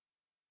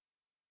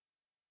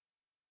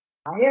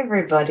Hi,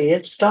 everybody.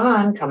 It's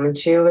Dawn coming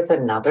to you with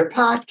another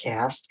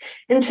podcast.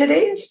 And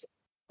today's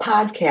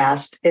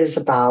podcast is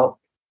about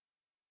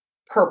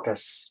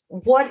purpose.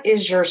 What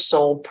is your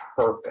soul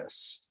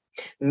purpose?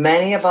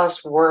 Many of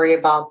us worry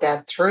about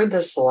that through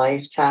this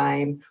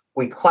lifetime.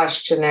 We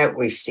question it,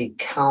 we seek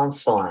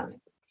counsel on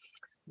it.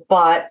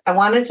 But I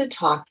wanted to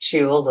talk to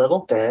you a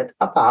little bit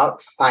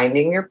about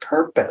finding your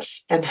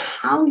purpose and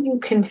how you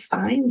can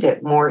find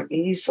it more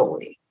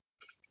easily,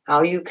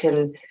 how you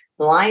can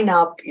line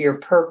up your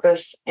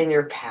purpose and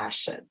your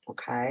passion.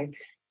 Okay.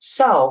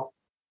 So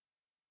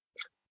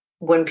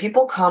when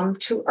people come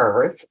to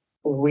Earth,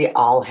 we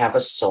all have a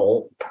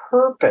soul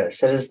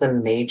purpose. It is the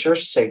major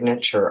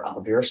signature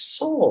of your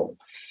soul.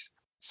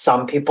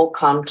 Some people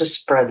come to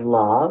spread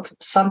love.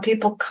 Some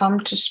people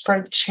come to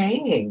spread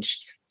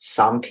change.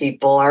 Some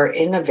people are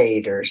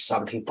innovators.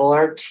 Some people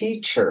are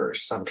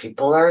teachers. Some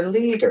people are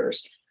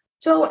leaders.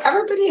 So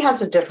everybody has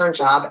a different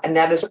job, and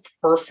that is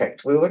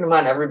perfect. We wouldn't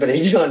want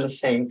everybody doing the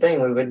same thing.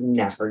 We would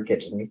never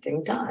get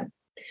anything done.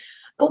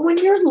 But when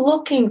you're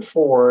looking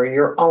for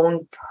your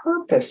own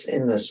purpose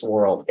in this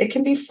world, it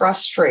can be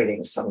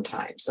frustrating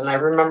sometimes. And I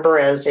remember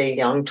as a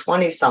young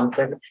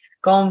 20-something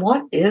going,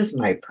 what is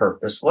my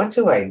purpose? What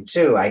do?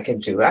 I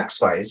could do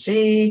X, Y,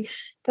 Z,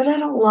 but I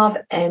don't love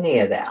any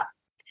of that.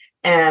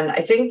 And I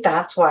think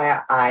that's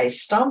why I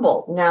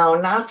stumbled. Now,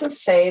 not to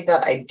say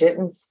that I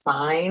didn't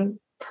find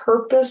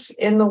purpose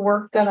in the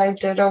work that I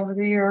did over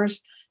the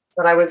years,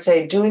 but I would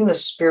say doing the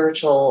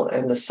spiritual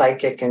and the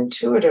psychic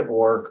intuitive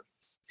work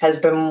has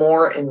been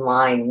more in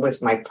line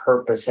with my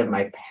purpose and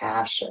my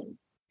passion.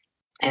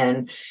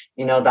 And,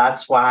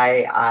 that's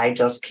why I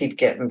just keep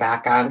getting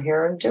back on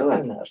here and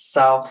doing this.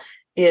 So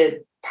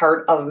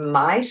part of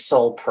my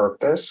soul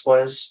purpose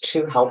was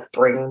to help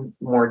bring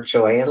more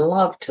joy and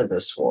love to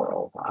this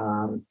world.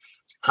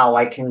 How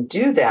I can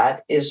do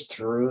that is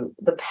through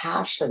the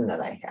passion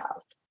that I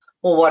have.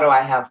 Well, what do I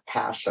have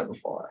passion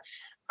for?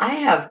 I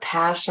have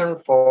passion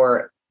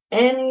for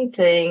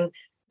anything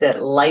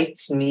that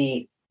lights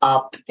me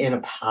up in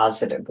a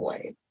positive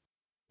way.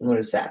 What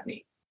does that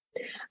mean?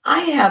 I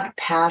have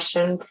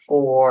passion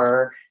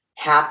for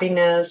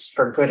happiness,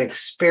 for good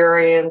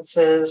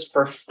experiences,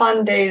 for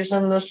fun days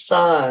in the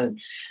sun.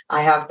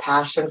 I have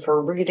passion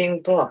for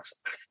reading books.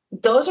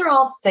 Those are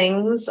all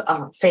things,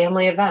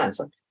 family events.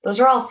 Those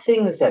are all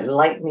things that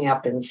light me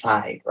up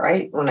inside,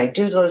 right? When I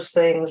do those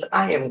things,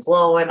 I am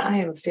glowing. I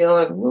am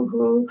feeling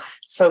woohoo,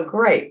 so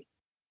great.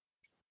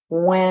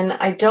 When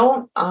I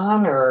don't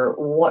honor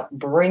what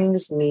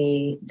brings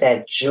me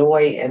that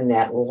joy and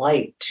that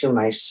light to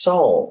my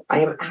soul, I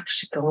am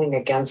actually going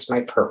against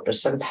my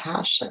purpose and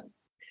passion.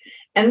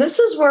 And this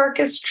is where it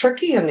gets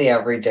tricky in the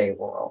everyday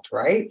world,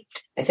 right?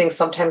 I think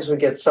sometimes we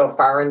get so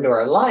far into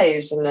our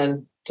lives and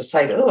then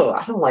decide, oh,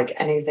 I don't like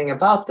anything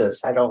about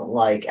this. I don't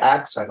like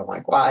X. I don't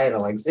like Y. I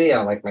don't like Z. I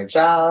don't like my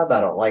job. I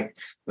don't like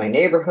my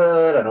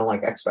neighborhood. I don't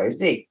like X, Y,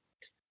 Z.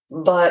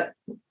 But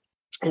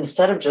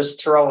instead of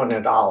just throwing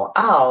it all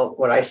out,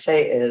 what I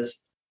say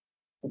is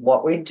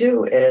what we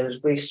do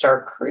is we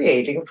start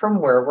creating from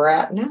where we're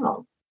at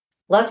now.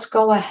 Let's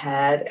go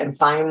ahead and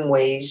find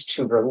ways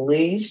to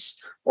release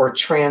or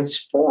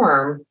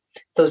transform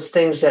those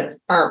things that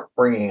aren't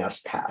bringing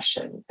us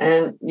passion.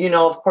 And,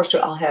 of course, we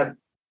all have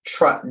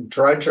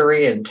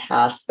drudgery and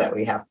tasks that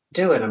we have to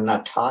do, and I'm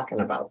not talking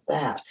about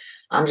that.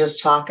 I'm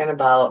just talking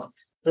about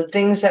the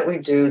things that we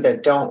do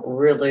that don't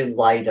really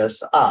light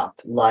us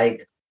up,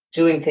 like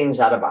doing things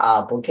out of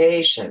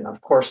obligation.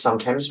 Of course,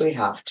 sometimes we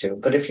have to,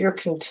 but if you're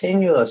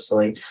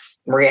continuously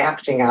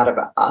reacting out of,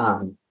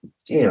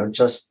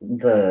 just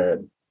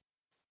the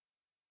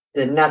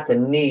not the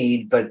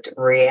need, but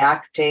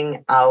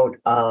reacting out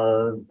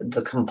of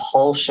the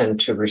compulsion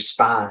to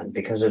respond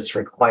because it's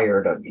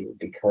required of you,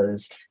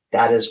 because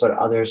that is what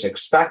others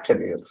expect of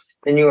you,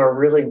 then you are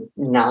really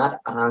not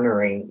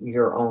honoring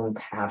your own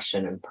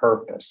passion and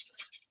purpose.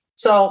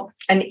 So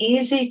an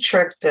easy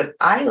trick that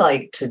I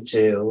like to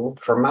do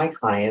for my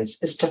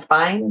clients is to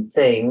find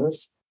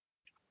things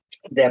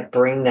that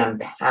bring them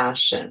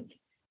passion.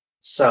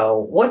 So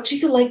what do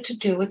you like to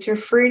do with your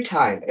free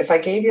time? If I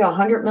gave you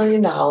 $100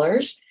 million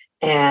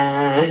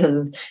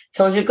and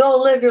told you,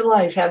 go live your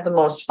life, have the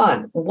most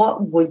fun,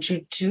 what would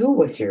you do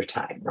with your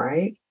time,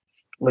 right?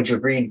 Would you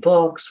read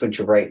books? Would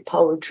you write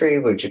poetry?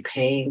 Would you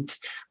paint?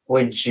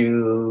 Would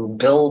you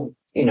build,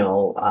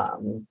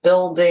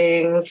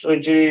 buildings?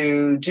 Would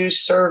you do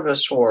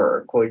service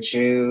work? Would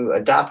you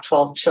adopt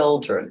 12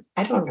 children?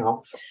 I don't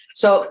know.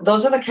 So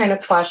those are the kind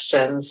of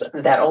questions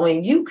that only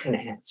you can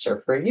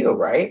answer for you,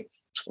 right?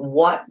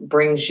 What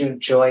brings you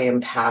joy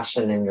and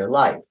passion in your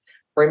life?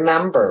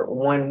 Remember,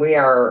 when we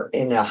are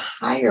in a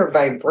higher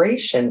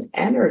vibration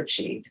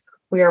energy,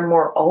 we are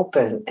more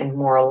open and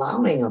more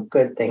allowing of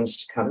good things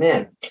to come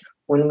in.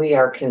 When we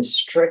are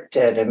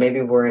constricted and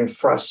maybe we're in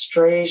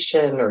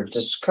frustration or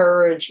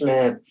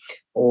discouragement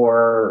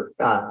or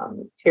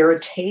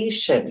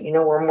irritation,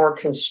 we're more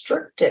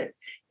constricted.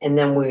 And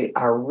then we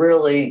are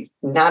really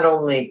not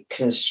only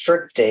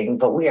constricting,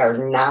 but we are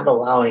not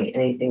allowing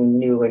anything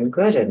new and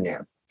good in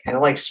there. Kind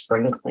of like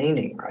spring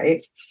cleaning,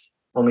 right?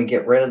 when we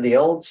get rid of the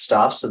old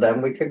stuff, so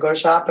then we could go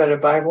shopping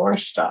and buy more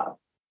stuff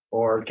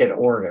or get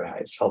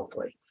organized,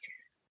 hopefully.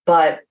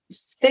 But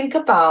think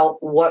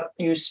about what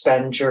you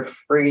spend your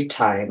free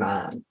time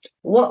on.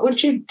 What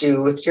would you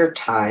do with your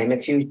time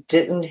if you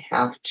didn't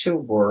have to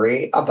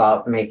worry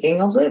about making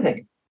a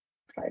living?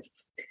 Okay.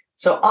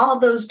 So all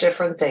those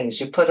different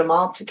things, you put them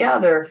all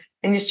together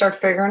and you start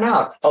figuring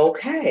out,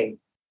 okay,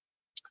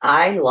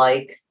 I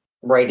like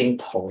writing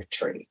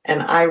poetry,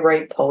 and I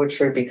write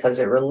poetry because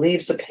it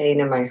relieves a pain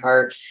in my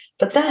heart.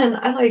 But then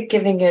I like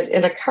giving it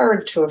in a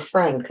card to a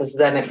friend because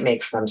then it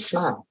makes them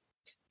smile.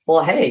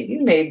 Well, hey,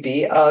 you may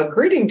be a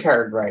greeting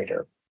card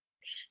writer.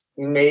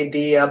 You may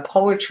be a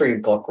poetry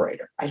book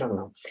writer. I don't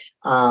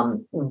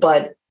know.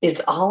 But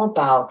it's all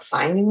about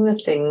finding the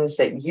things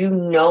that you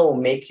know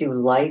make you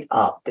light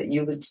up, that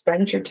you would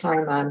spend your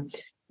time on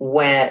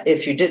when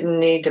if you didn't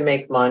need to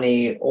make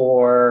money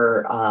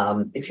or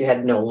if you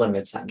had no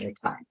limits on your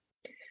time.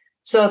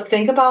 So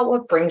think about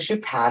what brings you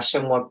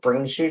passion, what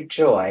brings you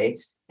joy,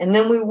 and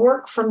then we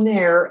work from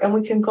there and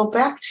we can go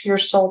back to your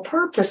soul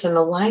purpose and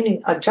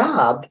aligning a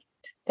job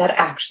that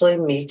actually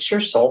meets your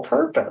soul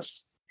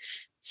purpose.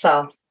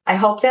 So I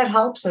hope that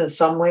helps in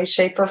some way,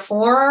 shape, or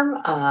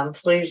form.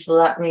 Please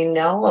let me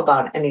know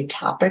about any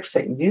topics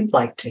that you'd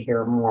like to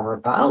hear more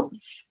about.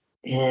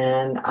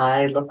 And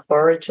I look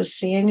forward to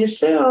seeing you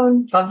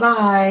soon.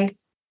 Bye-bye.